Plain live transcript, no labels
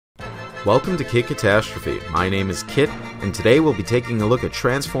Welcome to Kit Katastrophe. My name is Kit, and today we'll be taking a look at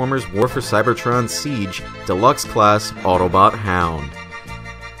Transformers War for Cybertron Siege Deluxe Class Autobot HOUND.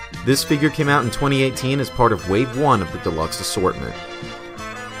 This figure came out in 2018 as part of Wave 1 of the Deluxe assortment.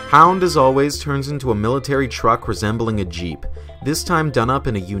 HOUND, as always, turns into a military truck resembling a Jeep, this time done up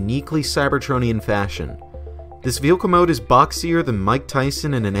in a uniquely Cybertronian fashion. This vehicle mode is boxier than Mike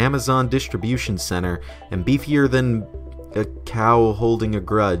Tyson in an Amazon distribution center, and beefier than a cow holding a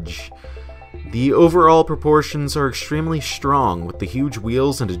grudge. The overall proportions are extremely strong, with the huge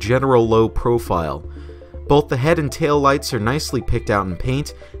wheels and a general low profile. Both the head and tail lights are nicely picked out in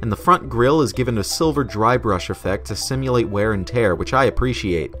paint, and the front grille is given a silver dry brush effect to simulate wear and tear, which I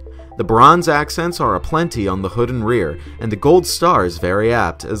appreciate. The bronze accents are aplenty on the hood and rear, and the gold star is very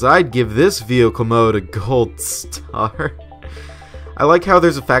apt, as I'd give this vehicle mode a gold star. I like how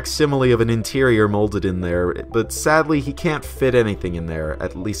there's a facsimile of an interior molded in there, but sadly he can't fit anything in there,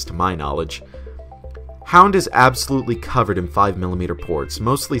 at least to my knowledge. HOUND is absolutely covered in 5mm ports,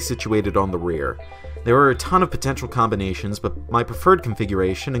 mostly situated on the rear. There are a ton of potential combinations, but my preferred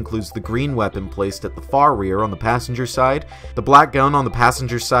configuration includes the green weapon placed at the far rear on the passenger side, the black gun on the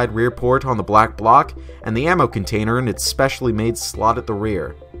passenger side rear port on the black block, and the ammo container in its specially made slot at the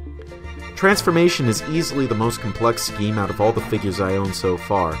rear. Transformation is easily the most complex scheme out of all the figures I own so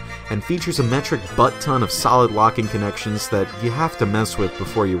far, and features a metric butt-ton of solid locking connections that you have to mess with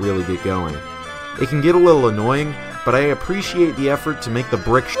before you really get going. It can get a little annoying, but I appreciate the effort to make the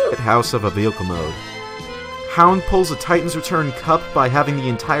brick shit house of a vehicle mode. HOUND pulls a Titan's Return cup by having the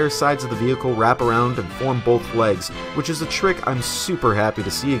entire sides of the vehicle wrap around and form both legs, which is a trick I'm super happy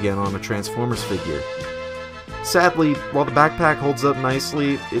to see again on a Transformers figure. Sadly, while the backpack holds up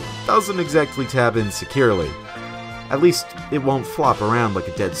nicely, it doesn't exactly tab in securely. At least, it won't flop around like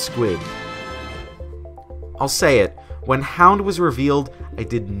a dead squid. I'll say it, when HOUND was revealed, I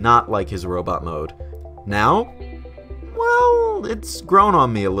did not like his robot mode. Now? Well, it's grown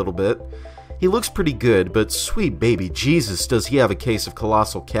on me a little bit. He looks pretty good, but sweet baby Jesus does he have a case of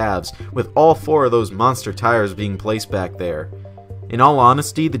colossal calves, with all 4 of those monster tires being placed back there. In all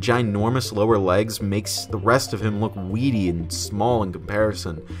honesty, the ginormous lower legs makes the rest of him look weedy and small in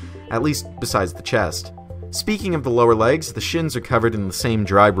comparison, at least besides the chest. Speaking of the lower legs, the shins are covered in the same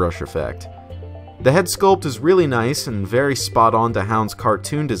dry brush effect. The head sculpt is really nice and very spot on to HOUND's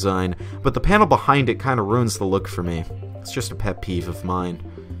cartoon design, but the panel behind it kinda ruins the look for me. It's just a pet peeve of mine.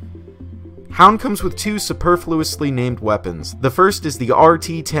 HOUND comes with 2 superfluously named weapons. The first is the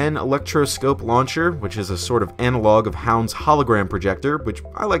RT-10 electroscope launcher, which is a sort of analog of HOUND's hologram projector, which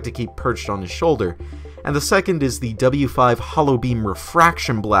I like to keep perched on his shoulder. And the second is the W5 hollow beam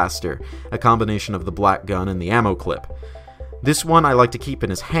refraction blaster, a combination of the black gun and the ammo clip. This one I like to keep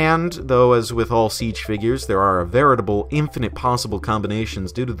in his hand, though as with all Siege figures, there are a veritable infinite possible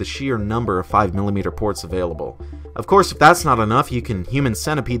combinations due to the sheer number of 5mm ports available. Of course, if that's not enough, you can human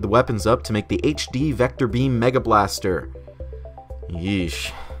centipede the weapons up to make the HD Vector Beam Mega Blaster.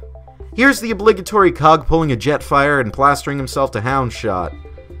 Yeesh. Here's the obligatory cog pulling a Jetfire and plastering himself to HOUND shot.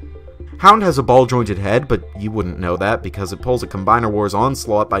 HOUND has a ball-jointed head, but you wouldn't know that because it pulls a Combiner Wars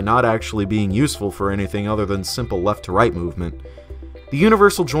onslaught by not actually being useful for anything other than simple left-to-right movement. The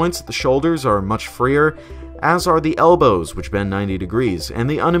universal joints at the shoulders are much freer, as are the elbows, which bend 90 degrees, and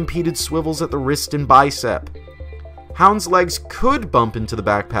the unimpeded swivels at the wrist and bicep. HOUND's legs could bump into the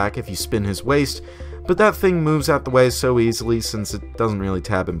backpack if you spin his waist, but that thing moves out the way so easily since it doesn't really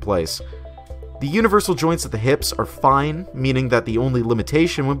tab in place. The universal joints at the hips are fine, meaning that the only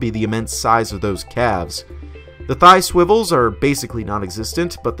limitation would be the immense size of those calves. The thigh swivels are basically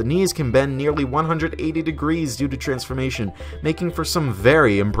non-existent, but the knees can bend nearly 180 degrees due to transformation, making for some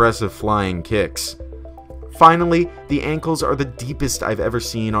very impressive flying kicks. Finally, the ankles are the deepest I've ever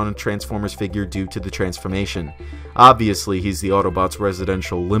seen on a Transformers figure due to the transformation. Obviously, he's the Autobots'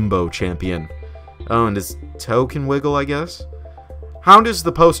 residential limbo champion. Oh, and his toe can wiggle, I guess? HOUND is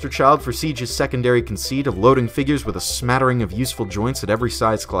the poster child for Siege's secondary conceit of loading figures with a smattering of useful joints at every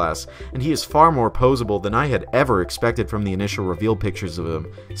size class, and he is far more posable than I had ever expected from the initial reveal pictures of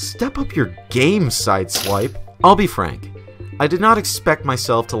him. Step up your game, Sideswipe! I'll be frank, I did not expect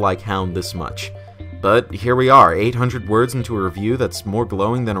myself to like HOUND this much. But here we are, 800 words into a review that's more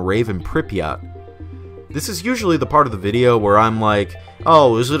glowing than a rave in Pripyat. This is usually the part of the video where I'm like,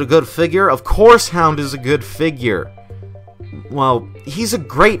 oh, is it a good figure? Of course HOUND is a good figure! Well, he's a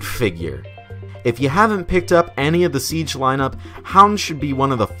great figure. If you haven't picked up any of the Siege lineup, HOUND should be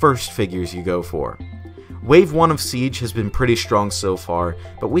one of the first figures you go for. Wave 1 of Siege has been pretty strong so far,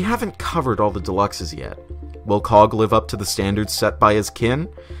 but we haven't covered all the deluxes yet. Will Cog live up to the standards set by his kin?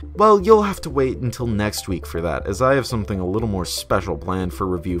 Well, you'll have to wait until next week for that, as I have something a little more special planned for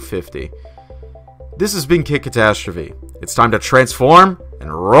Review 50. This has been Katastrophe. It's time to transform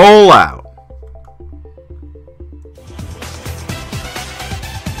and roll out!